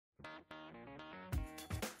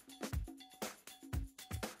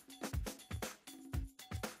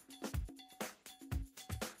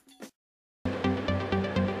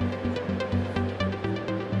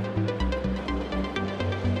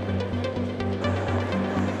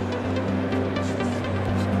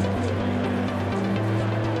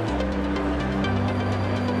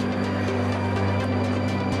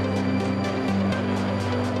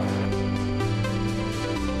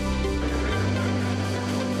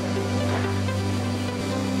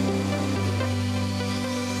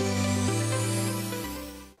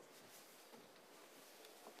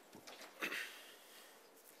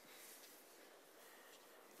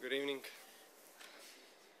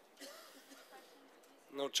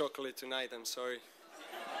No chocolate tonight, I'm sorry.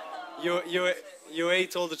 You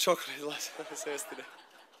ate all the chocolate last yesterday.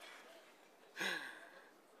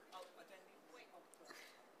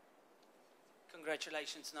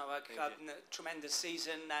 Congratulations, Novak. Tremendous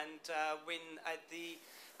season and win at the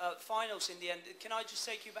finals in the end. Can I just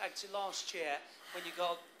take you back to last year when you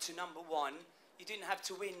got to #1? You didn't have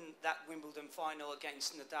to win that Wimbledon final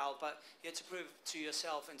against Nadal, but you had to prove to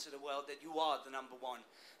yourself and to the world that you are the #1.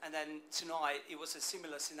 And then tonight, it was a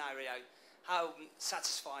similar scenario. How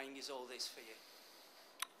satisfying is all this for you?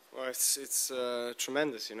 Well, it's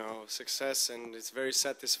tremendous, you know, success, and it's very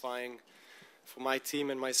satisfying for my team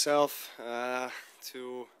and myself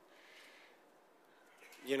to,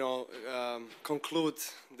 you know, conclude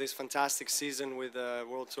this fantastic season with a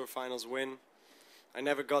World Tour Finals win. I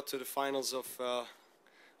never got to the finals of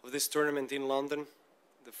this tournament in London.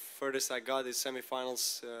 The furthest I got is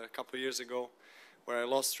semifinals a couple of years ago, where I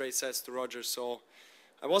lost straight sets to Roger. So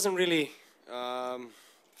I wasn't really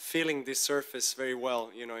feeling this surface very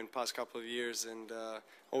well, you know, in past couple of years, and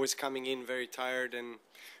always coming in very tired and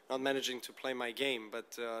not managing to play my game.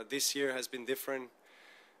 But this year has been different.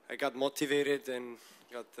 I got motivated and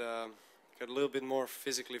got a little bit more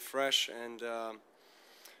physically fresh, and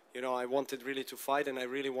you know, I wanted really to fight, and I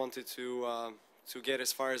really wanted to get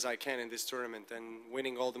as far as I can in this tournament. And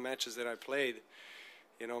winning all the matches that I played,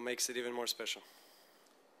 you know, makes it even more special.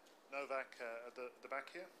 Novak, at the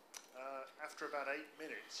back here. After about 8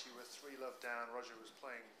 minutes, you were 3-love down. Roger was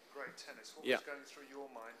playing great tennis. What was going through your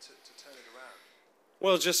mind to turn it around?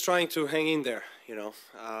 Well, just trying to hang in there, you know.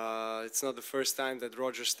 It's not the first time that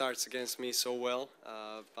Roger starts against me so well.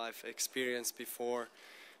 I've experienced before,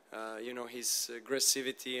 you know, his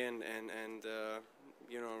aggressivity and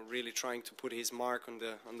you know, really trying to put his mark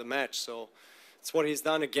on the match. So it's what he's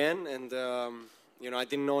done again, and you know, I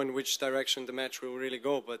didn't know in which direction the match will really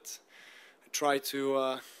go, but I try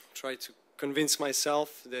to convince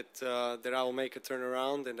myself that that I will make a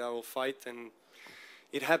turnaround and I will fight, and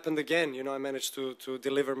it happened again. You know, I managed to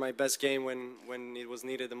deliver my best game when it was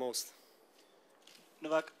needed the most.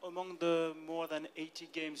 Novak, among the more than 80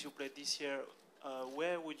 games you played this year,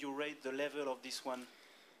 where would you rate the level of this one?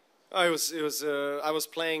 I was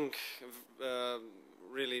playing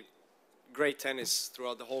really great tennis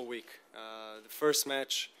throughout the whole week. The first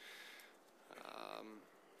match,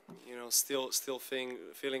 you know, still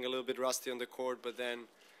feeling a little bit rusty on the court, but then,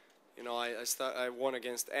 you know, I won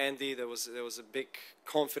against Andy. There was a big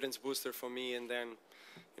confidence booster for me, and then,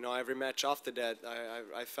 you know, every match after that,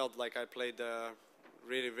 I felt like I played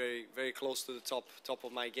really very close to the top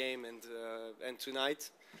of my game, and tonight,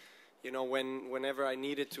 you know, whenever I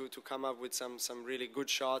needed to come up with some really good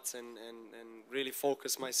shots and really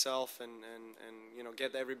focus myself and you know,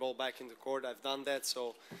 get every ball back in the court, I've done that.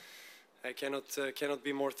 So I cannot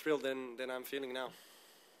be more thrilled than I'm feeling now.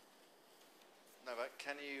 Novak,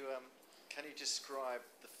 can you describe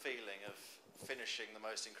the feeling of finishing the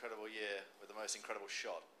most incredible year with the most incredible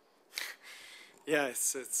shot? Yeah,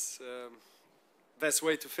 it's best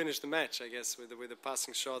way to finish the match, I guess, with the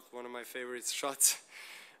passing shot, one of my favorite shots.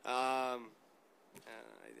 I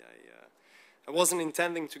wasn't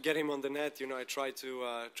intending to get him on the net. You know, I tried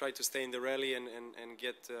to stay in the rally and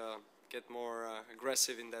get more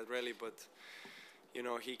aggressive in that rally, but you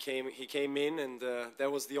know, he came in, and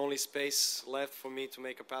that was the only space left for me to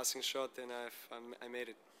make a passing shot, and I made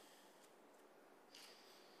it.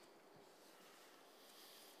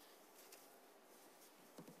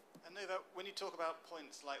 And Novak, when you talk about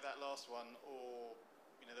points like that last one, or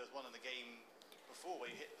you know, there's one in the game before where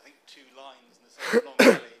you hit, I think, 2 lines in the same long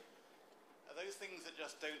rally. Are those things that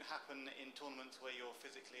just don't happen in tournaments where you're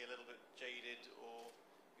physically a little bit jaded or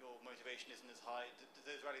your motivation isn't as high? Do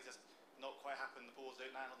those rallies just not quite happen, the balls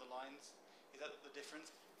don't land on the lines? Is that the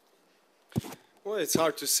difference? Well, it's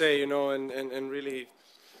hard to say, you know, and really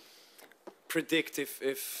predict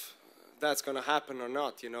if that's going to happen or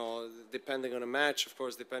not, you know, depending on a match, of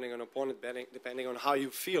course, depending on opponent, depending on how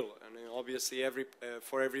you feel. I mean, obviously,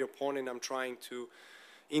 for every opponent, I'm trying to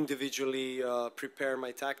individually prepare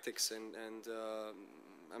my tactics, and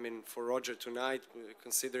I mean, for Roger tonight,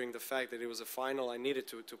 considering the fact that it was a final, I needed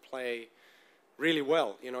to play really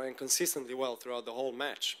well, you know, and consistently well throughout the whole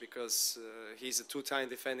match, because he's a 2-time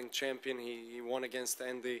defending champion. He won against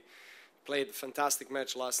Andy, played a fantastic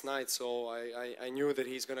match last night, so I knew that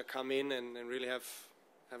he's going to come in and really have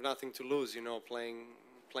nothing to lose, you know,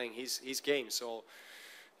 playing his game. So,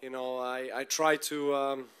 you know, I try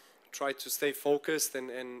to stay focused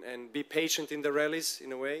and be patient in the rallies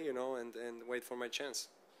in a way, you know, and wait for my chance.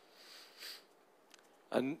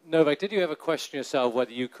 And Novak, did you ever question yourself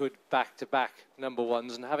whether you could back-to-back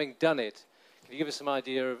 #1s? And having done it, Can you give us some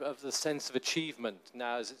idea of the sense of achievement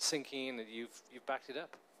now? Is it sinking in that you've backed it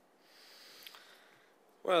up?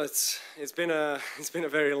 Well, it's been a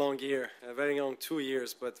very long year, a very long 2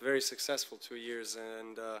 years, but very successful 2 years,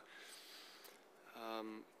 and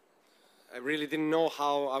I really didn't know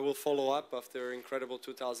how I will follow up after incredible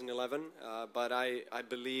 2011, but I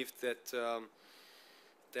believe that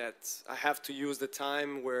that I have to use the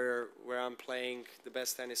time where I'm playing the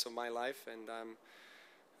best tennis of my life, and I'm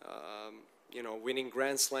you know, winning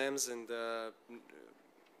Grand Slams, and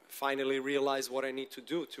finally realize what I need to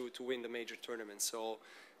do to win the major tournament. So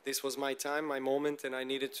this was my time, my moment, and I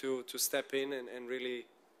needed to step in and really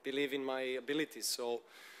believe in my abilities. So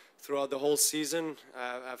throughout the whole season,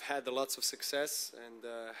 I've had lots of success, and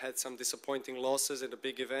had some disappointing losses at the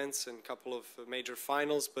big events and a couple of major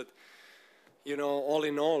finals. But you know, all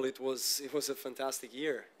in all, it was a fantastic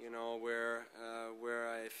year. You know, where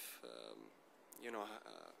I've you know,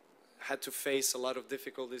 had to face a lot of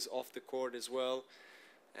difficulties off the court as well,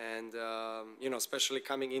 and you know, especially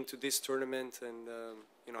coming into this tournament, and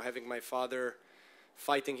you know, having my father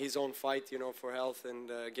fighting his own fight, you know, for health, and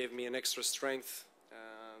gave me an extra strength,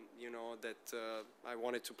 you know, that I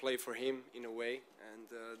wanted to play for him in a way, and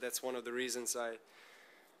that's one of the reasons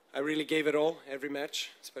I really gave it all every match,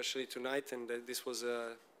 especially tonight, and this was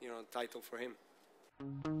a, you know, title for him.